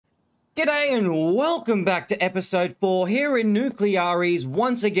G'day and welcome back to episode 4 here in Nuclearies.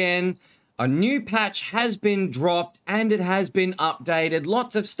 Once again, a new patch has been dropped and it has been updated.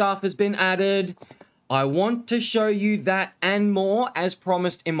 Lots of stuff has been added. I want to show you that and more as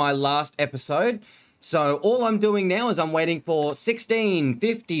promised in my last episode. So all I'm doing now is I'm waiting for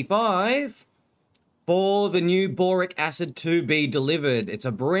 1655 for the new boric acid to be delivered. It's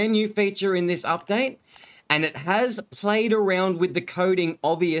a brand new feature in this update. And it has played around with the coding,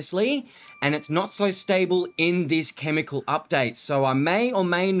 obviously, and it's not so stable in this chemical update. So I may or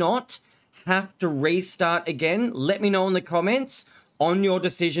may not have to restart again. Let me know in the comments on your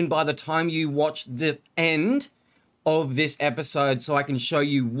decision by the time you watch the end of this episode so I can show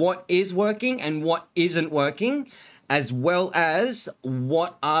you what is working and what isn't working, as well as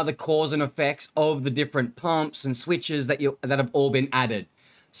what are the cause and effects of the different pumps and switches that have all been added.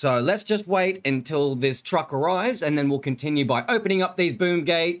 So let's just wait until this truck arrives and then we'll continue by opening up these boom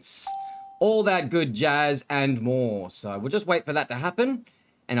gates, all that good jazz and more. So we'll just wait for that to happen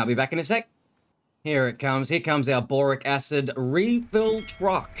and I'll be back in a sec. Here it comes. Here comes our boric acid refill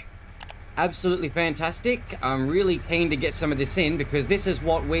truck. Absolutely fantastic. I'm really keen to get some of this in because this is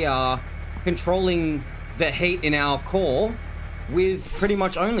what we are controlling the heat in our core with pretty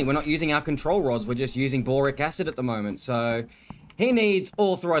much only. We're not using our control rods. We're just using boric acid at the moment. So he needs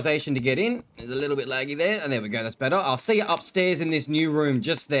authorization to get in. It's a little bit laggy there. And there we go. That's better. I'll see you upstairs in this new room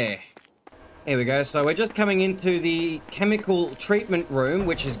just there. Here we go. So we're just coming into the chemical treatment room,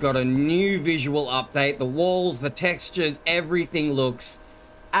 which has got a new visual update. The walls, the textures, everything looks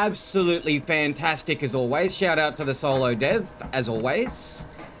absolutely fantastic as always. Shout out to the solo dev as always.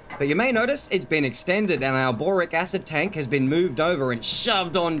 But you may notice it's been extended and our boric acid tank has been moved over and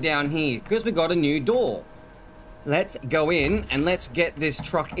shoved on down here because we got a new door. Let's go in and let's get this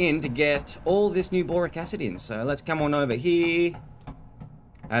truck in to get all this new boric acid in. So let's come on over here.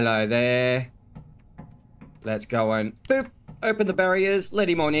 Hello there. Let's go and boop, open the barriers, let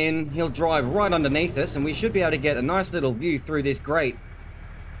him on in. He'll drive right underneath us and we should be able to get a nice little view through this grate.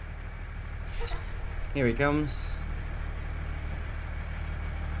 Here he comes.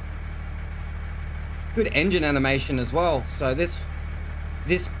 Good engine animation as well. So this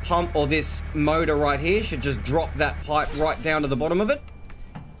pump or this motor right here should just drop that pipe right down to the bottom of it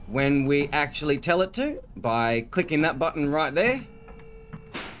when we actually tell it to by clicking that button right there.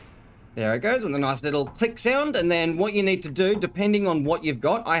 There it goes with a nice little click sound. And then what you need to do, depending on what you've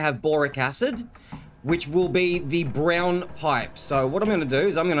got, I have boric acid, which will be the brown pipe. So what I'm going to do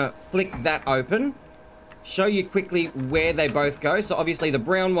is I'm going to flick that open, show you quickly where they both go. So obviously the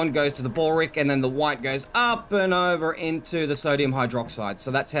brown one goes to the boric and then the white goes up and over into the sodium hydroxide.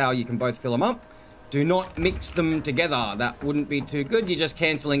 So that's how you can both fill them up. Do not mix them together. That wouldn't be too good. You're just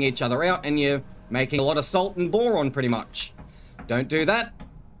cancelling each other out and you're making a lot of salt and boron pretty much. Don't do that.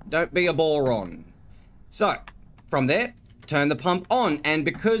 Don't be a boron. So from there, turn the pump on. And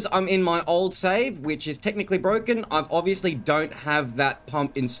because I'm in my old save, which is technically broken, I obviously don't have that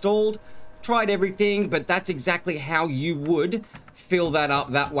pump installed. Tried everything, but that's exactly how you would fill that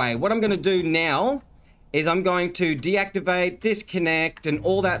up that way. What I'm going to do now is I'm going to deactivate, disconnect, and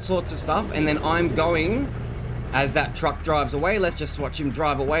all that sorts of stuff, and then I'm going, as that truck drives away, let's just watch him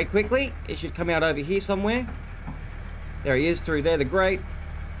drive away quickly. It should come out over here somewhere. There he is through there, the grate.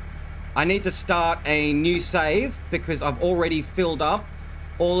 I need to start a new save because I've already filled up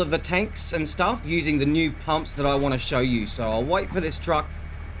all of the tanks and stuff using the new pumps that I want to show you. So I'll wait for this truck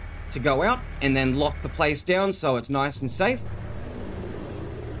to go out and then lock the place down so it's nice and safe.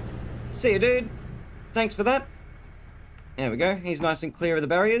 See you, dude. Thanks for that. There we go. He's nice and clear of the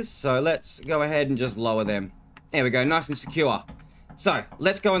barriers. So let's go ahead and just lower them. There we go. Nice and secure. So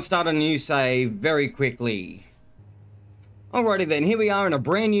let's go and start a new save very quickly. Alrighty then, here we are in a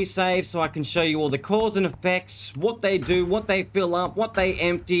brand new save so I can show you all the cause and effects, what they do, what they fill up, what they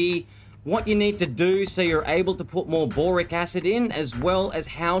empty, what you need to do so you're able to put more boric acid in, as well as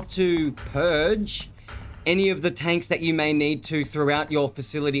how to purge any of the tanks that you may need to throughout your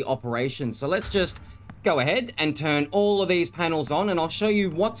facility operation. So let's just go ahead and turn all of these panels on and I'll show you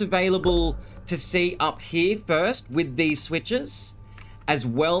what's available to see up here first with these switches, as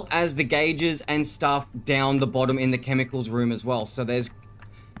well as the gauges and stuff down the bottom in the chemicals room as well. So there's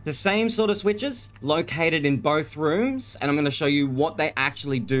the same sort of switches located in both rooms, and I'm going to show you what they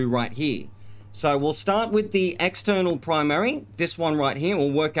actually do right here. So we'll start with the external primary. This one right here,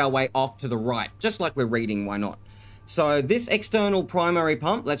 we'll work our way off to the right, just like we're reading, why not? So this external primary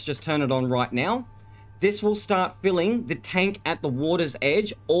pump, let's just turn it on right now. This will start filling the tank at the water's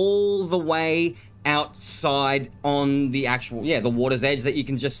edge all the way outside on the actual, the water's edge that you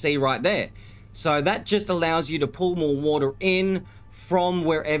can just see right there. So that just allows you to pull more water in from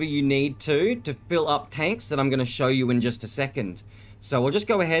wherever you need to fill up tanks that I'm going to show you in just a second. So we'll just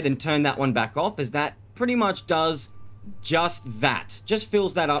go ahead and turn that one back off, as that pretty much does just that. Just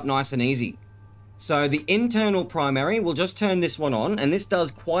fills that up nice and easy. So the internal primary, we'll just turn this one on, and this does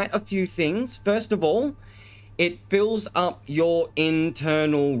quite a few things. First of all, it fills up your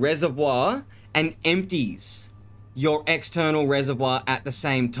internal reservoir and empties your external reservoir at the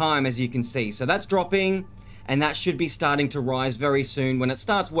same time, as you can see. So that's dropping, and that should be starting to rise very soon when it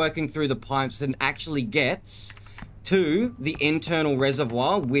starts working through the pipes and actually gets to the internal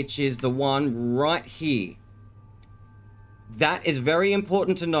reservoir, which is the one right here. That is very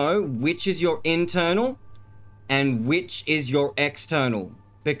important to know which is your internal and which is your external,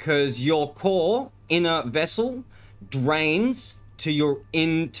 because your core inner vessel drains to your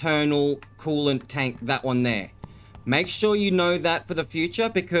internal coolant tank, that one there. Make sure you know that for the future,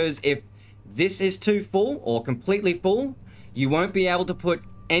 because if this is too full or completely full, you won't be able to put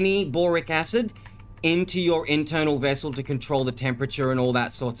any boric acid into your internal vessel to control the temperature and all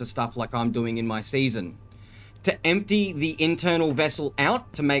that sorts of stuff like I'm doing in my season. To empty the internal vessel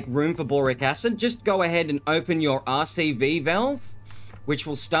out to make room for boric acid, just go ahead and open your RCV valve, which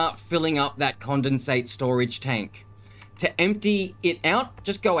will start filling up that condensate storage tank. To empty it out,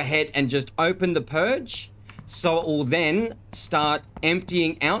 just go ahead and just open the purge, so it will then start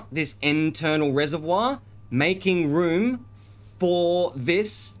emptying out this internal reservoir, making room for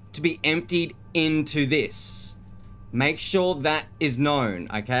this to be emptied into this. Make sure that is known,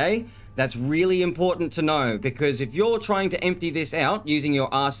 okay? That's really important to know, because if you're trying to empty this out using your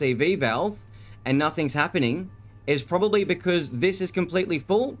RCV valve and nothing's happening, it's probably because this is completely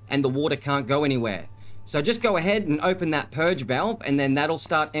full and the water can't go anywhere. So just go ahead and open that purge valve, and then that'll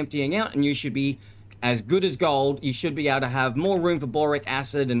start emptying out, and you should be as good as gold. You should be able to have more room for boric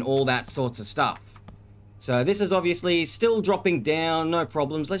acid and all that sorts of stuff. So this is obviously still dropping down, no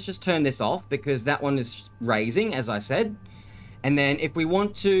problems. Let's just turn this off, because that one is raising, as I said. And then if we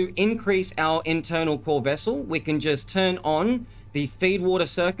want to increase our internal core vessel, we can just turn on the feed water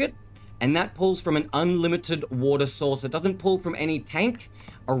circuit, and that pulls from an unlimited water source. It doesn't pull from any tank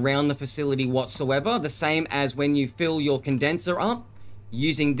around the facility whatsoever. The same as when you fill your condenser up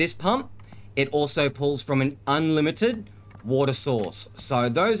using this pump, it also pulls from an unlimited water source. So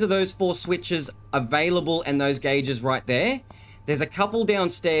those are those 4 switches available, and those gauges right there. There's a couple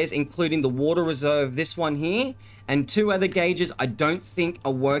downstairs, including the water reserve, this one here, and 2 other gauges I don't think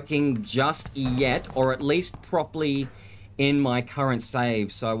are working just yet, or at least properly in my current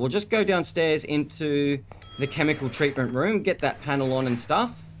save. So we'll just go downstairs into the chemical treatment room, get that panel on and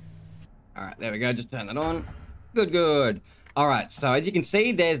stuff. All right, there we go. Just turn that on. Good, good. All right, so as you can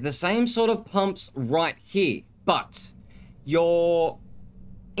see, there's the same sort of pumps right here, but your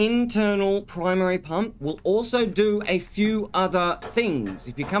internal primary pump will also do a few other things.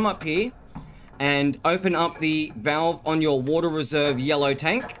 If you come up here and open up the valve on your water reserve yellow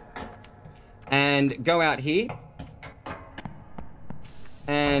tank and go out here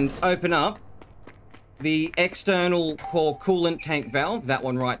and open up the external core coolant tank valve, that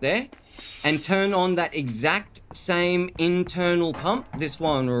one right there, and turn on that exact same internal pump, this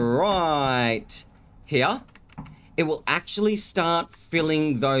one right here, it will actually start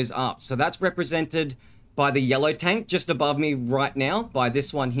filling those up. So that's represented by the yellow tank just above me right now, by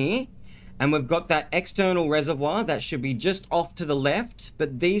this one here. And we've got that external reservoir that should be just off to the left,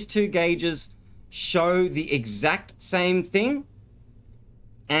 but these 2 gauges show the exact same thing.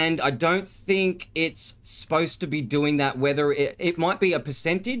 And I don't think it's supposed to be doing that, whether it might be a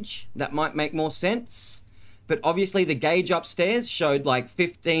percentage that might make more sense. But obviously the gauge upstairs showed like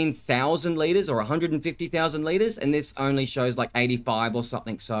 15,000 liters or 150,000 liters, and this only shows like 85 or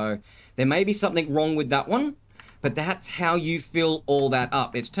something. So there may be something wrong with that one, but that's how you fill all that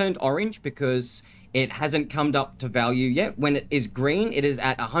up. It's turned orange because it hasn't come up to value yet. When it is green, it is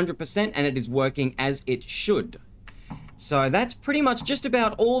at 100% and it is working as it should. So that's pretty much just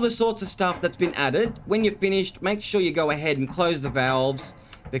about all the sorts of stuff that's been added. When you're finished, make sure you go ahead and close the valves,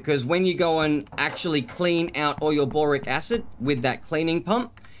 because when you go and actually clean out all your boric acid with that cleaning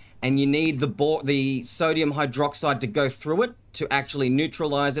pump, and you need the sodium hydroxide to go through it to actually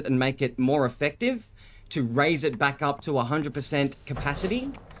neutralize it and make it more effective, to raise it back up to 100%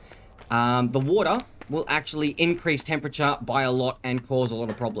 capacity, the water will actually increase temperature by a lot and cause a lot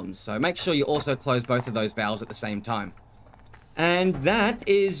of problems. So make sure you also close both of those valves at the same time. And that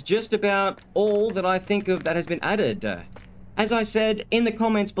is just about all that I think of that has been added. As I said in the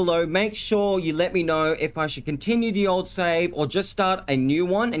comments below, make sure you let me know if I should continue the old save or just start a new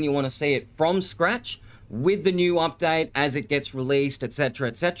one and you want to see it from scratch with the new update as it gets released, etc,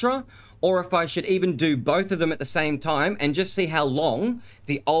 etc. or if I should even do both of them at the same time and just see how long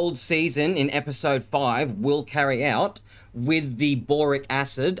the old season in episode 5 will carry out with the boric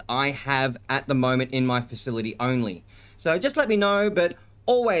acid I have at the moment in my facility only. So just let me know, but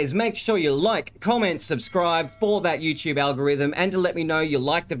always make sure you like, comment, subscribe for that YouTube algorithm, and to let me know you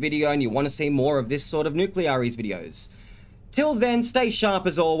like the video and you want to see more of this sort of nuclearies videos. Till then, stay sharp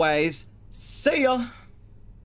as always. See ya!